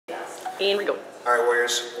And we go. All right,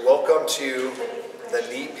 Warriors, welcome to the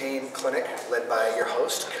Knee Pain Clinic led by your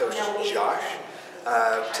host, Coach Josh.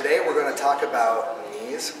 Today we're going to talk about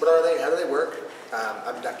knees. What are they? How do they work?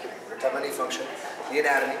 I'm not kidding. We're going to talk about knee function, knee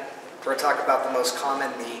anatomy. We're going to talk about the most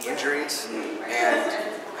common knee injuries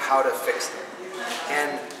and how to fix them.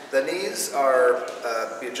 And the knees are,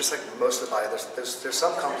 just like most of the body, there's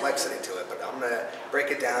some complexity to it, but I'm going to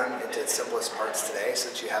break it down into its simplest parts today so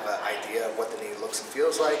that you have an idea of what the knee looks and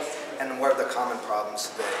feels like and what are the common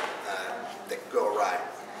problems that go awry.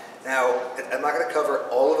 Now, I'm not going to cover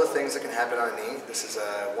all of the things that can happen on a knee. This is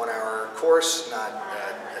a 1-hour course, not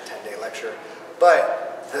a 10-day lecture.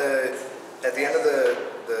 But at the end of the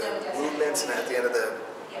movements and at the end of the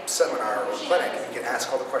seminar or clinic, you can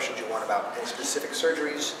ask all the questions you want about any specific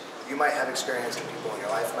surgeries you might have experienced, or people in your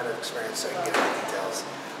life might have experienced, so you can get into details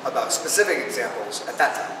about specific examples at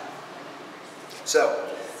that time. So,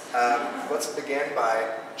 let's begin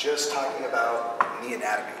by just talking about knee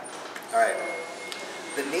anatomy. All right.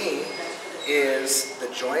 The knee is the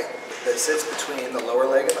joint that sits between the lower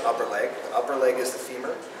leg and the upper leg. The upper leg is the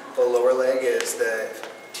femur. The lower leg is the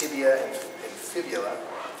tibia and fibula.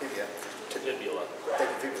 Tibia. Fibula.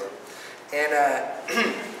 And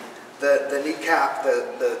the kneecap,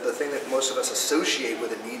 the thing that most of us associate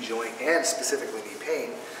with a knee joint and specifically knee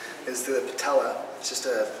pain is the patella. It's just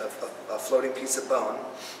a floating piece of bone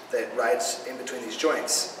that rides in between these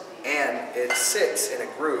joints. And it sits in a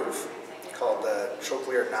groove called the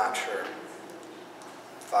trochlear notch or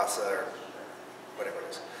fossa or whatever it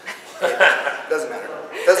is. It doesn't matter.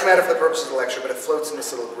 It doesn't matter for the purposes of the lecture, but it floats in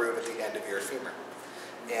this little groove at the end of your femur.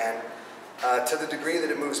 And to the degree that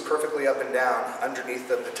it moves perfectly up and down underneath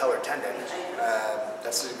the patellar tendon,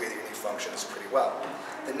 that's the degree that your knee functions pretty well.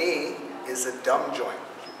 The knee is a dumb joint,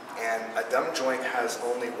 and a dumb joint has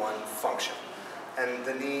only one function. And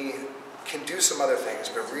the knee can do some other things,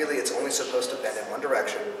 but really it's only supposed to bend in one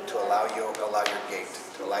direction to allow your gait,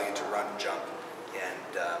 to allow you to run, jump,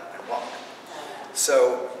 and walk.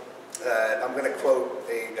 So I'm going to quote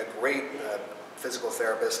a great physical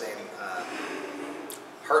therapist named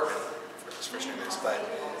Hartman, what his first name is, but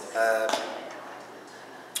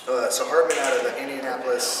so Hartman out of the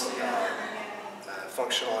Indianapolis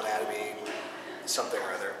Functional Anatomy, something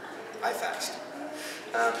or other, IFAST.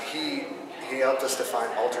 He helped us define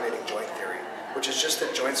alternating joint theory, which is just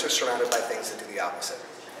that joints are surrounded by things that do the opposite.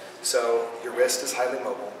 So your wrist is highly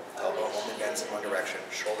mobile, elbow only bends in one direction,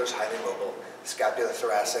 shoulder's highly mobile,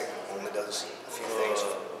 scapulothoracic only does a few things,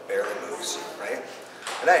 barely moves, right?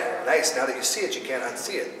 And nice, now that you see it, you can't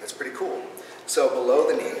unsee it. That's pretty cool. So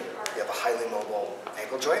below the knee, you have a highly mobile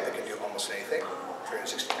ankle joint that can do almost anything,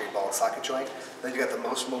 360-degree ball and socket joint. Then you got the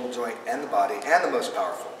most mobile joint in the body and the most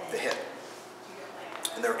powerful, the hip.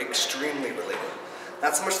 And they're extremely related.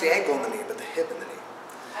 Not so much the ankle in the knee, but the hip in the knee.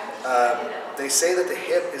 They say that the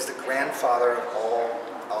hip is the grandfather of all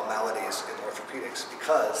maladies in orthopedics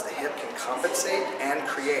because the hip can compensate and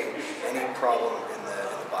create any problem in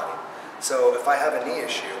the body. So if I have a knee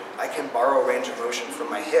issue, I can borrow range of motion from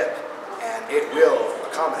my hip and it will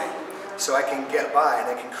accommodate. So I can get by and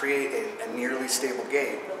I can create a nearly stable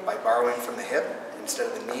gait by borrowing from the hip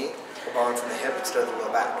instead of the knee, or borrowing from the hip instead of the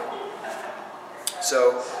low back.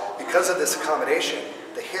 So because of this accommodation,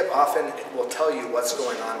 the hip often will tell you what's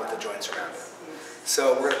going on with the joints around it.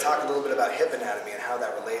 So we're going to talk a little bit about hip anatomy and how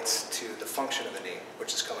that relates to the function of the knee,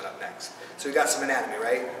 which is coming up next. So we've got some anatomy,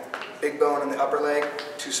 right? Big bone in the upper leg,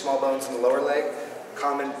 two small bones in the lower leg.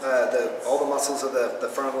 All the muscles of the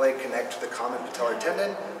front of the leg connect to the common patellar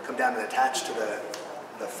tendon, come down and attach to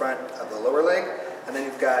the front of the lower leg. And then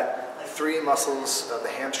you've got three muscles of the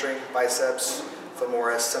hamstring, biceps,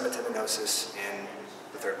 femoris, semitendinosus, and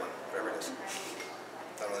the third one, whatever it is.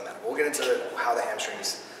 Doesn't really matter. We'll get into how the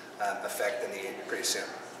hamstrings affect the knee pretty soon.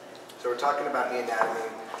 So we're talking about knee anatomy.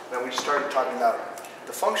 Now we just started talking about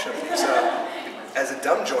the function of the knee. So as a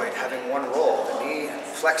dumb joint having one role, the knee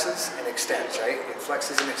flexes and extends, right? It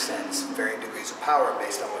flexes and extends, varying degrees of power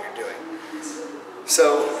based on what you're doing.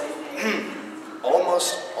 So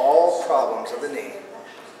almost all problems of the knee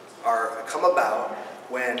come about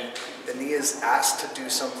when the knee is asked to do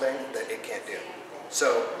something that it can't do.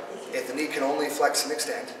 So if the knee can only flex and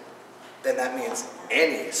extend, then that means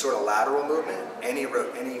any sort of lateral movement, any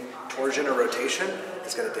torsion or rotation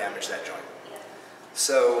is going to damage that joint.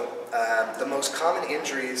 So the most common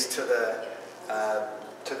injuries to the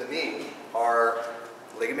knee are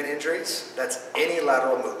ligament injuries. That's any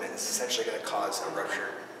lateral movement is essentially going to cause a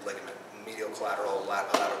ruptured ligament. Medial collateral,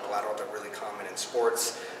 lateral collateral, they're really common in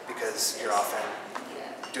sports because you're often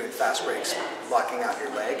doing fast breaks, locking out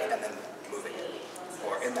your leg and then moving it,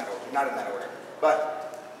 or in that order, not in that order. But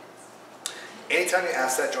Anytime you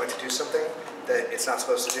ask that joint to do something that it's not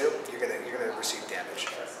supposed to do, you're gonna receive damage.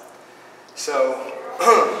 So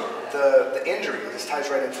the injury, this ties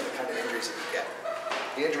right into the kind of injuries that you get.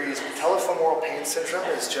 The injuries, patellofemoral pain syndrome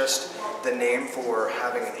is just the name for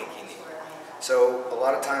having an achy knee. So a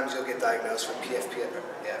lot of times you'll get diagnosed with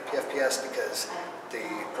PFPS because the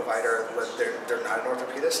provider, they're not an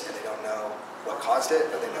orthopedist and they don't know what caused it,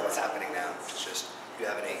 but they know what's happening now. It's just you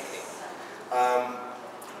have an achy knee.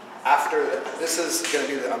 This is going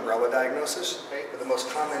to be the umbrella diagnosis, right? But the most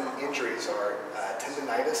common injuries are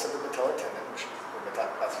tendinitis of the patellar tendon, which we're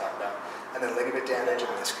about to talk about, and then ligament damage and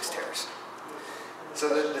meniscus tears. So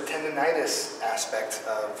the tendinitis aspect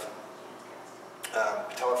of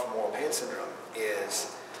patellofemoral pain syndrome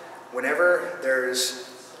is whenever there's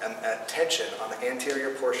a tension on the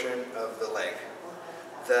anterior portion of the leg,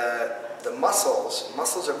 the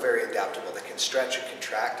muscles are very adaptable. They can stretch and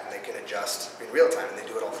contract and they can adjust in real time, and they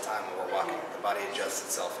do it all the time when we're walking. The body adjusts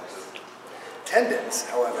itself and moves. Tendons,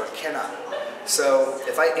 however, cannot. So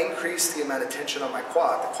if I increase the amount of tension on my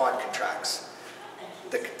quad, the quad contracts.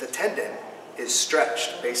 The tendon is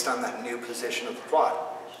stretched based on that new position of the quad.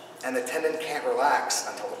 And the tendon can't relax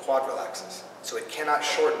until the quad relaxes. So it cannot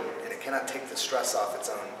shorten and it cannot take the stress off its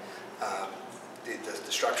own,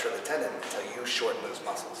 the structure of the tendon until you shorten those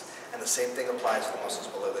muscles. And the same thing applies to the muscles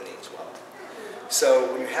below the knee as well. So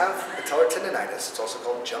when you have patellar tendinitis, it's also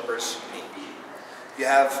called jumper's knee. You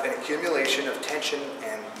have an accumulation of tension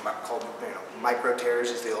and called micro tears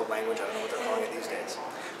is the old language. I don't know what they're calling it these days.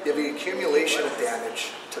 You have the accumulation of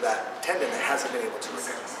damage to that tendon that hasn't been able to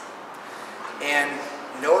repair. And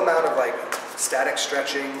no amount of static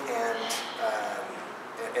stretching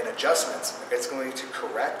and adjustments is going to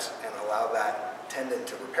correct and allow that tendon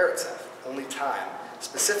to repair itself. Only time,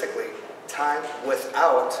 specifically time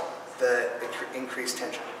without the increased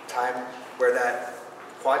tension. Time where that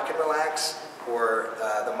quad can relax or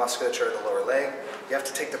the musculature of the lower leg. You have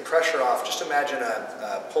to take the pressure off. Just imagine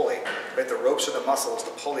a pulley, right? The ropes are the muscles,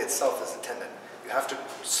 the pulley itself is the tendon. You have to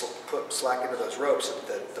put slack into those ropes so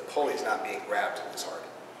that the pulley is not being grabbed as hard,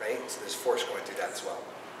 right? So there's force going through that as well.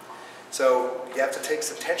 So you have to take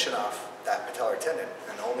some tension off that patellar tendon,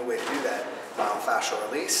 and the only way to do that,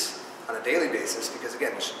 myofascial release on a daily basis, because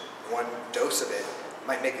again, just one dose of it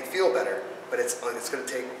might make it feel better, but it's going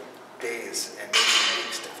to take days and maybe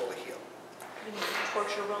weeks to fully heal. You need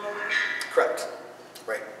torture roller. Correct.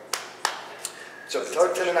 Right. So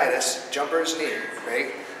patellar tendinitis, jumper's knee,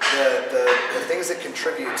 right? The things that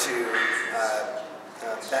contribute to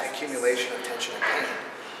that accumulation of tension and pain,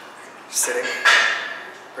 sitting,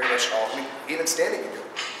 pretty much all. I mean, even standing can do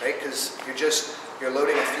it, right? Because you're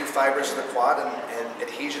loading a few fibers of the quad and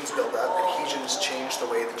adhesions build up. Adhesions change the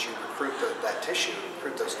way that you recruit that tissue,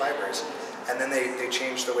 recruit those fibers, and then they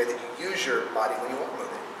change the way that you use your body when you aren't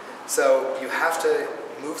moving. So you have to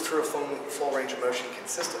move through a full range of motion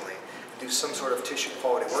consistently and do some sort of tissue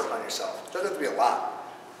quality work on yourself. It doesn't have to be a lot,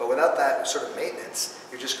 but without that sort of maintenance,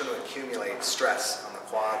 you're just going to accumulate stress on the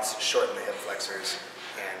quads, shorten the hip flexors,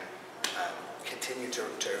 and continue to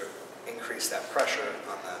increase that pressure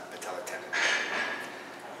on the patellar tendon.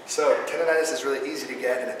 So tendinitis is really easy to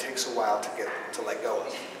get, and it takes a while to let go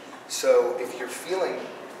of. So if you're feeling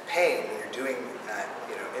pain when you're doing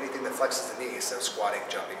anything that flexes the knee, so squatting,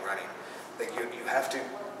 jumping, running, you have to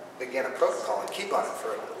begin a protocol and keep on it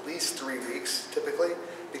for at least 3 weeks typically,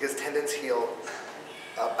 because tendons heal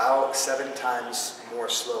about 7 times more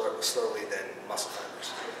slowly than muscle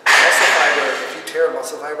fibers. Muscle fiber, if you tear a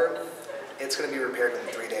muscle fiber, it's going to be repaired in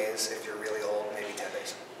 3 days. If you're really old, maybe 10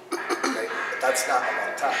 days. Right? But that's not a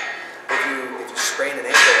long time. If you sprain an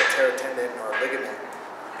ankle, or tear a tendon or a ligament,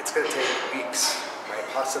 it's going to take weeks, right?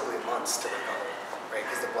 Possibly months to recover, right?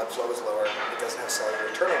 Because the blood flow is lower. It doesn't have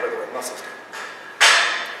cellular turnover the way muscles do.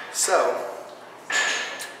 So,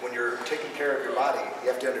 when you're taking care of your body, you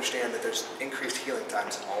have to understand that there's increased healing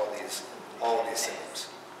times in all of these symptoms.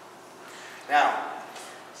 Now,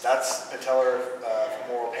 that's patellar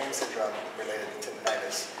femoral pain syndrome related to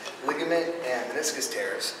tendinitis. Ligament and meniscus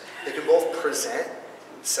tears, they can both present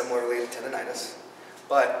similarly to tendinitis,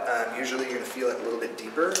 but usually you're going to feel it a little bit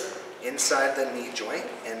deeper inside the knee joint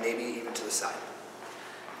and maybe even to the side.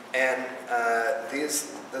 And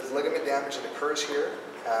the ligament damage that occurs here,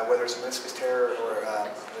 whether it's a meniscus tear or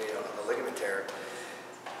a ligament tear,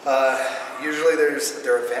 usually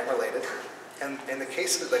they're event related. And in the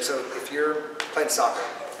case of, so if you're playing soccer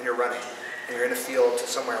and you're running and you're in a field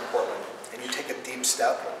somewhere in Portland and you take a deep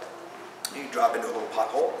step, you drop into a little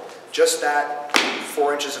pothole, just that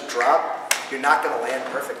 4 inches of drop, you're not going to land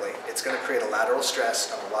perfectly. It's going to create a lateral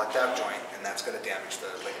stress on a locked out joint, and that's going to damage the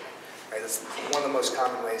ligament. Right? That's one of the most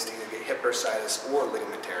common ways to either get hip bursitis or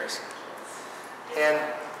ligament tears. And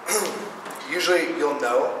usually you'll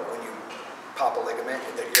know when you pop a ligament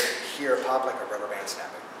that you're going to hear a pop like a rubber band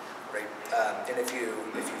snapping, right? And if you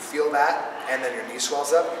feel that and then your knee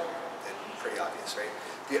swells up, it's pretty obvious, right?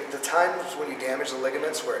 The times when you damage the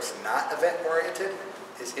ligaments where it's not event oriented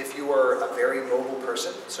is if you are a very mobile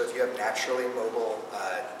person. So if you have naturally mobile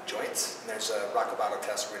joints, and there's a Rockabato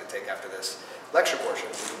test we're going to take after this lecture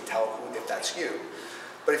portion, so you can tell if that's you.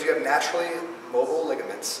 But if you have naturally mobile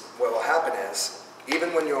ligaments, what will happen is,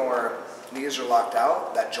 even when your knees are locked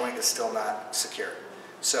out, that joint is still not secure.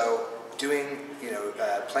 So doing,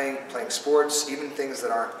 playing sports, even things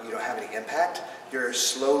that you don't have any impact, you're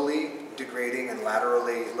slowly degrading and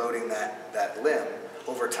laterally loading that limb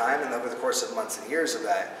over time, and over the course of months and years of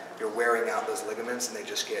that, you're wearing out those ligaments and they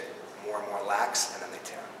just get more and more lax and then they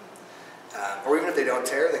tear. Or even if they don't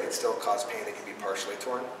tear, they can still cause pain. They can be partially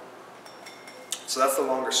torn. So that's the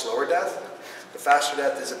longer, slower death. The faster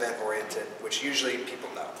death is event-oriented, which usually people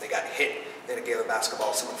know. They got hit in a game of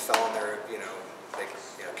basketball, someone fell on their, they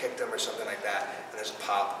kicked them or something like that, and there's a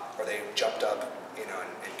pop, or they jumped up,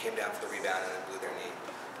 and came down for the rebound and then blew their knee.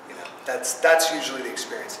 That's usually the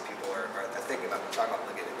experience that people are thinking about when talking about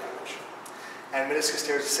ligament damage. And meniscus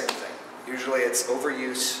tear is the same thing. Usually it's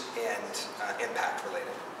overuse and impact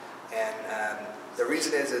related. And the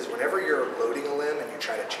reason is whenever you're loading a limb and you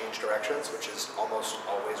try to change directions, which is almost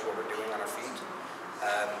always what we're doing on our feet,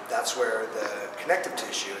 that's where the connective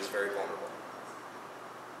tissue is very vulnerable.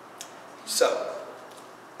 So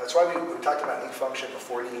that's why we talked about knee function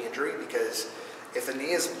before knee injury, because if the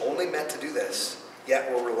knee is only meant to do this,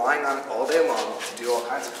 yet we're relying on it all day long to do all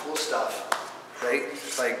kinds of cool stuff, right?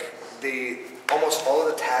 Like almost all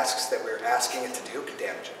of the tasks that we're asking it to do can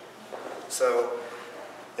damage it. So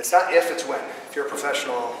it's not if, it's when. If you're a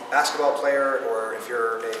professional basketball player, or if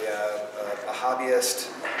you're a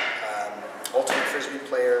hobbyist, ultimate frisbee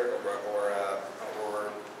player,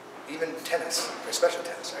 or even tennis, especially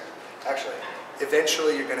tennis, actually,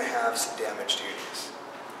 eventually you're going to have some damage to your knees.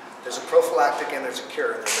 There's a prophylactic and there's a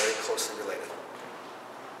cure, and they're very closely related.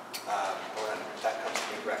 When that comes to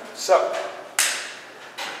be correct. So,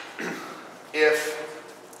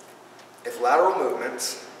 if lateral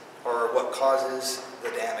movements are what causes the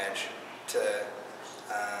damage to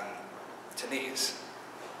knees,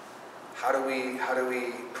 how do we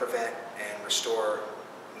prevent and restore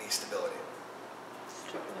knee stability?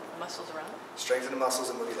 Strengthen the muscles around it. Strengthen the muscles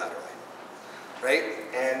and move you laterally, right?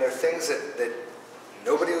 And there are things that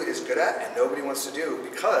nobody is good at and nobody wants to do,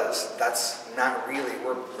 because that's not really,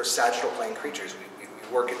 we're sagittal plane creatures. We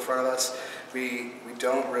work in front of us. We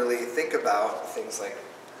don't really think about things like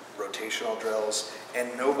rotational drills,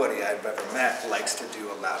 and nobody I've ever met likes to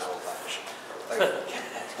do a lateral lunge. Like,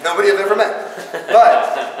 nobody I've ever met.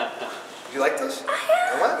 But, you like those?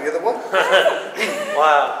 What? You're the one?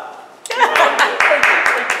 Wow. Do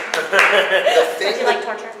you like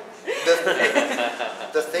torture?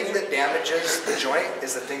 The thing that damages the joint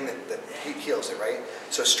is the thing that heals it, right?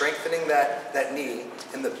 So strengthening that knee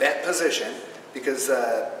in the bent position, because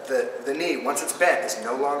the knee, once it's bent, is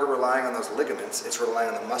no longer relying on those ligaments. It's relying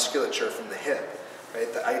on the musculature from the hip,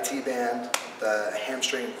 right? The IT band, the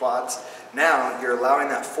hamstring and quads. Now you're allowing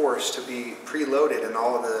that force to be preloaded in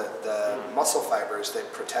all of the muscle fibers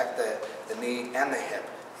that protect the knee and the hip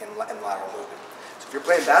in lateral movement. So if you're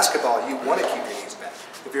playing basketball, you want to keep your knees bent.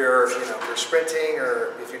 If you're sprinting,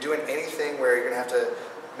 or if you're doing anything where you're going to have to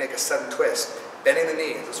make a sudden twist, bending the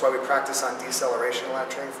knee. That's why we practice on deceleration a lot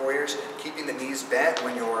in training 4 years. Keeping the knees bent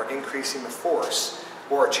when you're increasing the force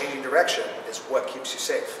or changing direction is what keeps you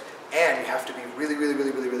safe. And you have to be really, really,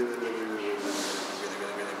 really, really, really, really, really, really, really,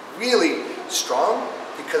 really, really, really strong,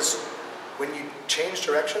 because when you change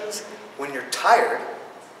directions, when you're tired,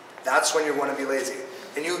 that's when you want to be lazy.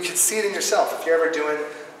 And you can see it in yourself. If you're ever doing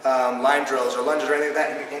line drills or lunges or anything like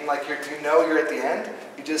that, and like you're at the end,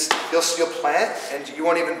 you'll plant and you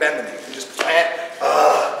won't even bend the knee. You just plant,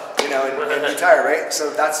 and you tire, right?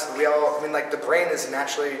 So the brain is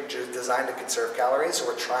naturally designed to conserve calories, so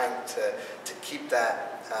we're trying to keep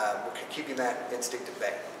that, we're keeping that instinct at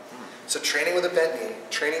bay. So training with a bent knee,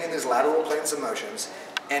 training in these lateral planes of motions,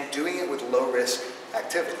 and doing it with low risk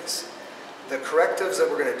activities. The correctives that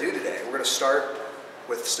we're going to do today, we're going to start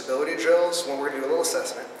with stability drills, when we're going to do a little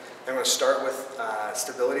assessment. Then we're going to start with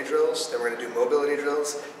stability drills, then we're going to do mobility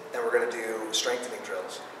drills, then we're going to do strengthening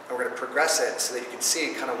drills. And we're going to progress it so that you can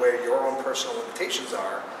see kind of where your own personal limitations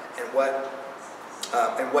are, and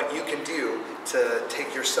what you can do to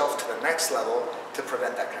take yourself to the next level to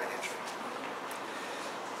prevent that kind of injury.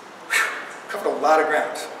 Whew. Covered a lot of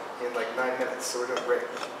ground in like 9 minutes, so we're doing great.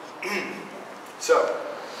 So,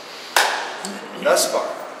 thus far,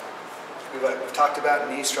 we've talked about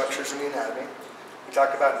knee structures in the anatomy. We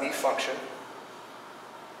talked about knee function.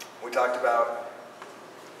 We talked about,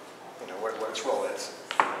 what its role is.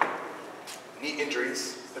 Knee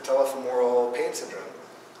injuries, patellofemoral pain syndrome,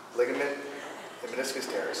 ligament and meniscus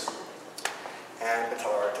tears, and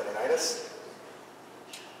patellar tendonitis.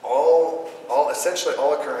 Essentially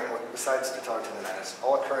all occurring, besides patellar tendonitis,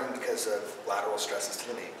 all occurring because of lateral stresses to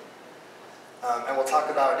the knee. And we'll talk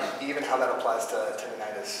about even how that applies to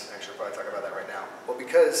tendonitis. Actually, we'll probably talk about that right now. Well,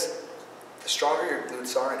 because the stronger your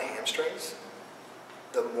glutes are and hamstrings,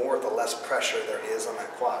 the less pressure there is on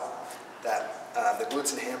that quad. The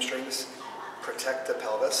glutes and hamstrings protect the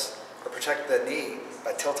pelvis, or protect the knee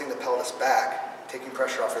by tilting the pelvis back, taking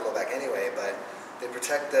pressure off your low back anyway, but they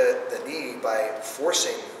protect the knee by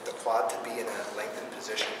forcing the quad to be in a lengthened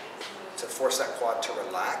position, to force that quad to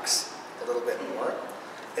relax a little bit more.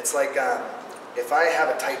 It's like if I have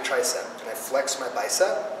a tight tricep and I flex my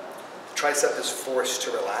bicep, the tricep is forced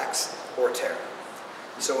to relax or tear.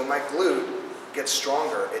 So when my glute gets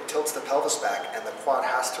stronger, it tilts the pelvis back and the quad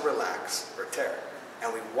has to relax or tear.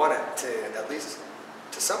 And we want it to, at least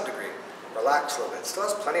to some degree, relax a little bit. It still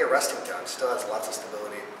has plenty of resting time, still has lots of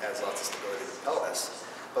stability, to the pelvis.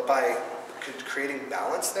 But by creating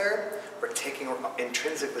balance there, we're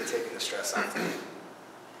intrinsically taking the stress off the knee.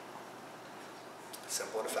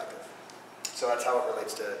 Simple and effective. So that's how it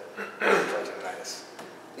relates to tendonitis.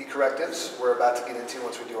 The correctives we're about to get into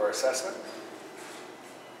once we do our assessment.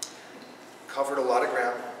 Covered a lot of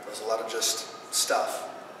ground. There was a lot of just stuff.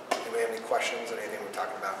 Anybody have any questions on anything we're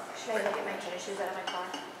talking about? Should I go get my tennis shoes out of my car?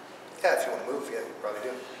 Yeah, if you want to move, yeah, you probably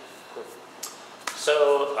do. Cool.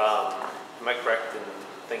 So, am I correct in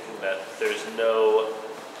thinking that there's no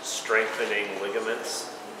strengthening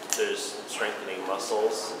ligaments? There's strengthening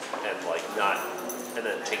muscles and and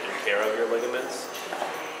then taking care of your ligaments?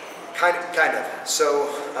 Kind of. So,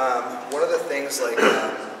 one of the things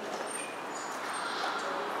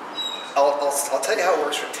I'll tell you how it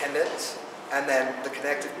works for tendons, and then the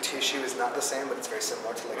connective tissue is not the same, but it's very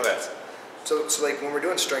similar to ligaments. Okay. So when we're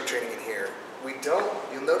doing strength training in here,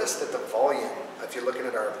 you'll notice that the volume, if you're looking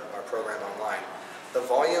at our program online, the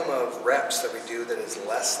volume of reps that we do that is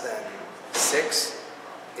less than 6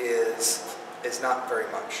 is not very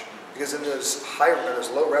much. Because in those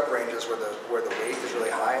low rep ranges where the weight is really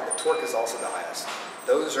high, the torque is also the highest.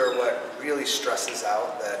 Those are what really stresses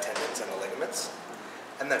out the tendons and the ligaments.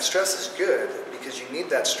 And that stress is good because you need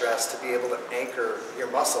that stress to be able to anchor your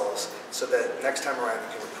muscles so that next time around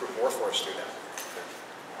you can recruit more force through them.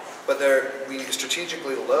 But we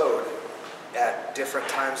strategically load at different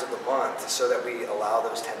times of the month so that we allow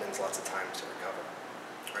those tendons lots of time to recover.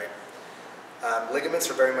 Right? Ligaments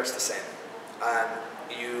are very much the same.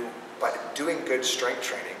 By doing good strength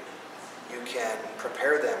training, you can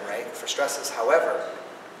prepare them, right, for stresses. However,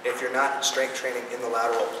 if you're not strength training in the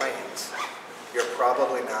lateral planes, you're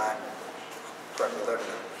probably not correctly loading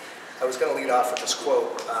them. I was going to lead off with this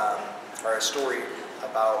quote, or a story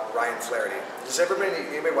about Ryan Flaherty. Does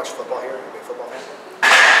anybody watch football here? Anybody a football fan?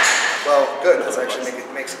 Well, good. That actually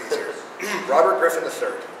makes it easier. Robert Griffin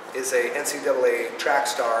III is a NCAA track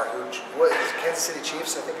star who was Kansas City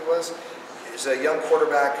Chiefs, I think he was. He's a young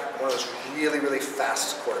quarterback, one of those really, really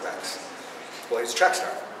fast quarterbacks. Well, he's a track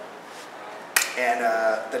star. And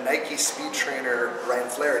the Nike speed trainer, Ryan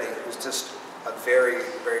Flaherty, who's just a very,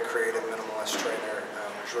 very creative minimalist trainer,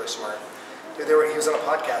 who's really smart. He was on a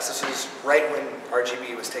podcast. This was right when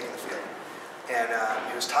RGB was taking the field. And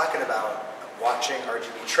he was talking about watching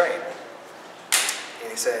RGB train.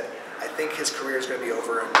 And he said, I think his career is going to be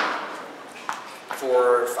over in 4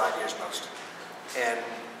 or 5 years most. And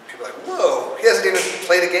people are like, whoa, he hasn't even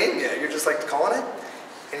played a game yet. You're just calling it?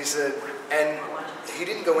 And he said, and he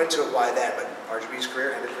didn't go into it why then, but RGB's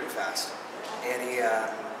career ended pretty fast.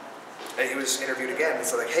 And he was interviewed again, and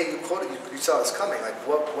so hey, you saw this coming,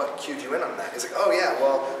 what cued you in on that? He's like, oh yeah,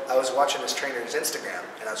 well, I was watching this trainer's Instagram,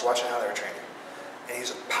 and I was watching how they were training. And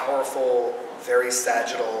he's a powerful, very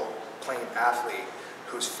sagittal, plain athlete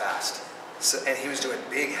who's fast. So, and he was doing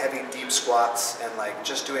big, heavy, deep squats, and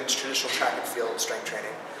just doing traditional track and field strength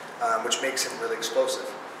training, which makes him really explosive.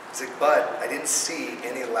 He's like, but I didn't see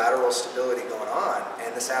any lateral stability going on,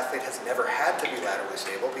 and this athlete has never had to be laterally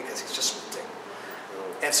stable because he's just sprinting.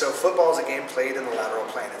 And so football is a game played in the lateral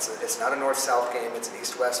plane. It's not a north-south game, it's an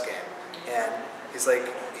east-west game. And he's going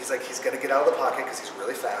to get out of the pocket because he's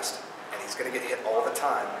really fast, and he's going to get hit all the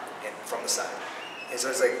time from the side. And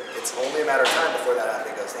so it's only a matter of time before that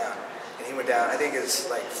athlete goes down. And he went down, I think his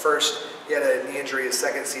first, he had a knee injury his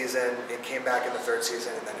second season, it came back in the third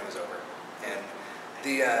season, and then it was over. And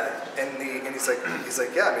he's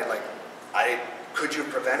like, yeah, I mean, could you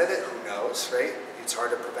have prevented it? Who knows, right? You'd it's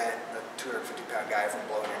hard to prevent a 250-pound guy from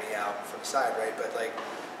blowing your knee out from the side, right? But like,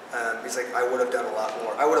 he's like, I would have done a lot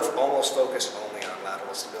more. I would have almost focused only on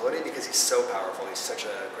lateral stability because he's so powerful. He's such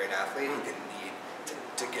a great athlete. He didn't need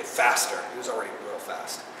to get faster. He was already real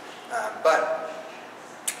fast. But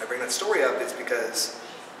I bring that story up is because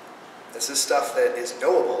this is stuff that is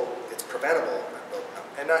knowable, it's preventable,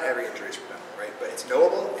 and not every injury is preventable, right? But it's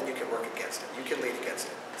knowable, and you can work against it. You can lead against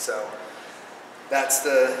it. So that's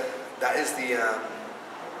the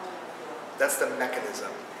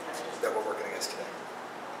mechanism that we're working against today.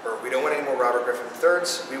 Or we don't want any more Robert Griffin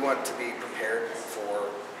IIIs. We want to be prepared for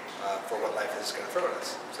what life is going to throw at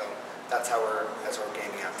us. So that's how we're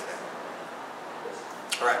gaming out today.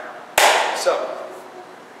 All right. So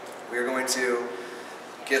we're going to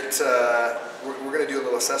get. We're going to do a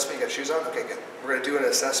little assessment. You got shoes on? Okay, good. We're going to do an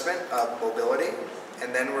assessment of mobility,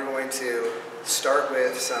 and then we're going to start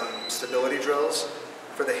with some stability drills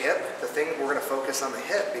for the hip. The thing we're going to focus on the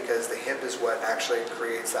hip because the hip is what actually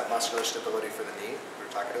creates that muscular stability for the knee we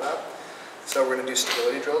were talking about. So we're going to do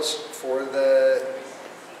stability drills for the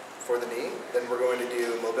knee. Then we're going to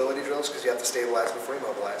do mobility drills because you have to stabilize before you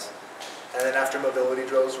mobilize. And then after mobility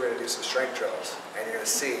drills, we're going to do some strength drills. And you're going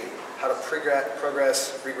to see how to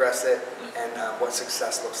progress, regress it, and what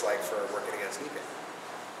success looks like for working against knee pain.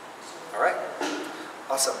 All right?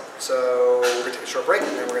 Awesome. So we're going to take a short break,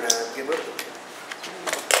 and then we're going to get moving.